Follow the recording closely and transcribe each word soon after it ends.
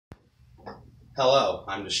Hello,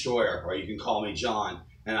 I'm Destroyer, or you can call me John,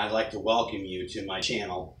 and I'd like to welcome you to my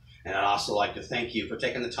channel, and I'd also like to thank you for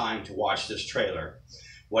taking the time to watch this trailer.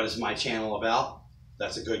 What is my channel about?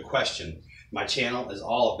 That's a good question. My channel is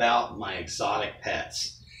all about my exotic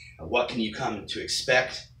pets. What can you come to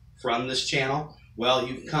expect from this channel? Well,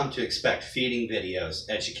 you can come to expect feeding videos,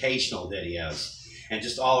 educational videos, and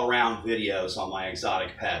just all around videos on my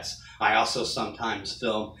exotic pets. I also sometimes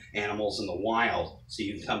film animals in the wild, so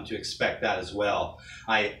you can come to expect that as well.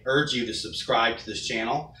 I urge you to subscribe to this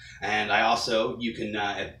channel, and I also, you can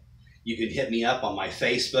hit me up on my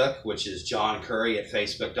Facebook, which is John Curry at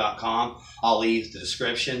facebook.com. I'll leave the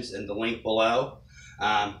descriptions and the link below.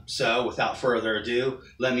 So without further ado,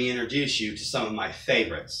 let me introduce you to some of my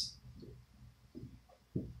favorites.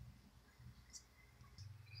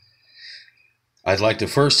 I'd like to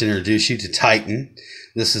first introduce you to Titan.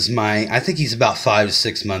 This is I think he's about 5 to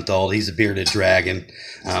 6 months old. He's a bearded dragon.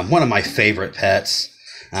 One of my favorite pets.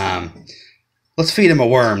 Let's feed him a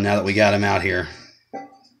worm now that we got him out here.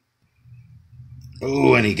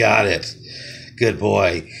 Oh, and he got it. Good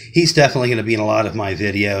boy. He's definitely going to be in a lot of my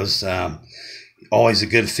videos. Always a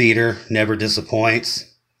good feeder, never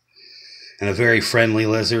disappoints. And a very friendly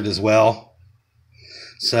lizard as well.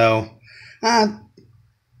 So,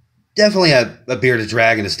 definitely a bearded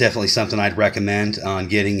dragon is definitely something I'd recommend on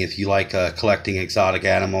getting if you like collecting exotic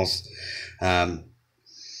animals.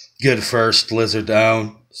 Good first lizard to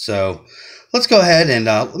own. So let's go ahead and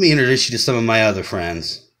let me introduce you to some of my other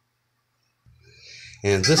friends.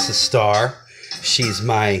 And this is Star. She's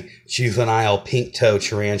my juvenile pink toe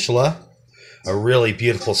tarantula. A really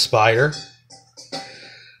beautiful spider.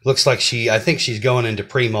 Looks like I think she's going into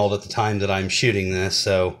pre-molt at the time that I'm shooting this,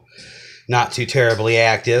 so not too terribly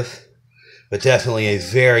active, but definitely a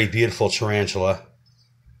very beautiful tarantula.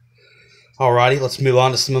 Alrighty, let's move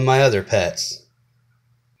on to some of my other pets.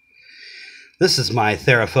 This is my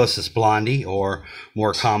Theraphosis blondie, or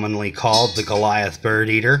more commonly called the Goliath bird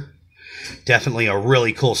eater. Definitely a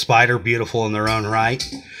really cool spider, beautiful in their own right.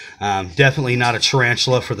 Definitely not a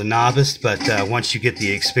tarantula for the novice, but once you get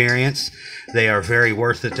the experience, they are very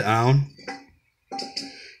worth it to own.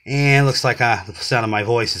 And looks like the sound of my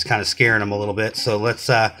voice is kind of scaring them a little bit, so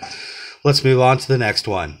let's move on to the next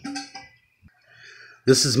one.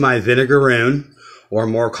 This is my Vinegaroon, or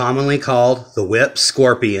more commonly called the Whip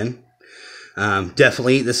Scorpion.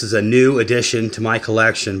 Definitely, this is a new addition to my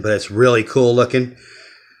collection, but it's really cool looking.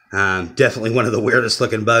 Definitely one of the weirdest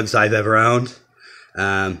looking bugs I've ever owned.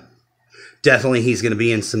 Definitely he's going to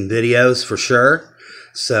be in some videos for sure,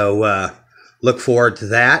 so look forward to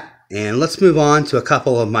that. And let's move on to a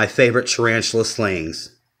couple of my favorite tarantula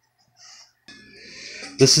slings.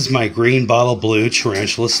 This is my green bottle blue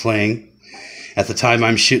tarantula sling. At the time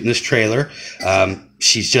I'm shooting this trailer,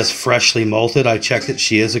 she's just freshly molted. I checked it.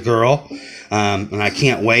 She is a girl. And I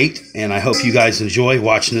can't wait. And I hope you guys enjoy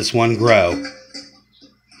watching this one grow.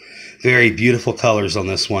 Very beautiful colors on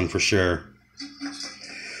this one for sure.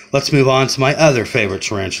 Let's move on to my other favorite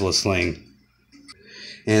tarantula sling.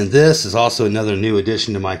 And this is also another new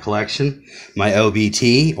addition to my collection, my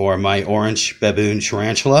OBT, or my orange baboon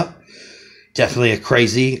tarantula. Definitely a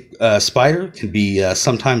crazy spider, can be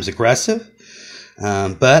sometimes aggressive,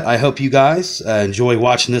 but I hope you guys enjoy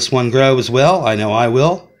watching this one grow as well. I know I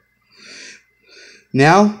will.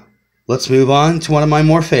 Now, let's move on to one of my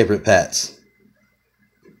more favorite pets.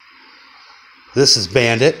 This is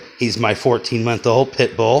Bandit. He's my 14-month-old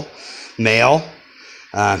pit bull, male.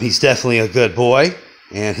 He's definitely a good boy,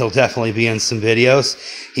 and he'll definitely be in some videos.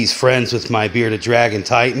 He's friends with my bearded dragon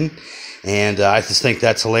Titan, and I just think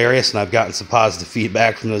that's hilarious, and I've gotten some positive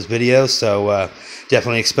feedback from those videos, so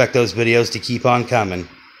definitely expect those videos to keep on coming.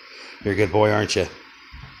 You're a good boy, aren't you?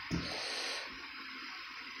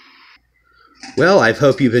 Well, I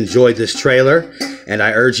hope you've enjoyed this trailer, and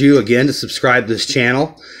I urge you again to subscribe to this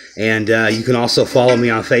channel. And you can also follow me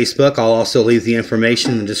on Facebook. I'll also leave the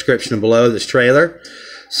information in the description below this trailer.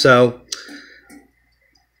 So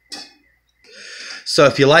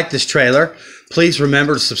if you like this trailer, please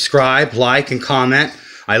remember to subscribe, like, and comment.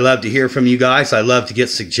 I love to hear from you guys. I love to get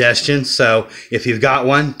suggestions. So if you've got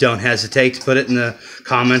one, don't hesitate to put it in the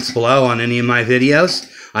comments below on any of my videos.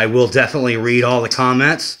 I will definitely read all the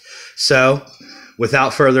comments. So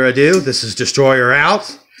without further ado, this is Destroyer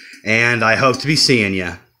out, and I hope to be seeing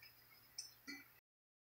you.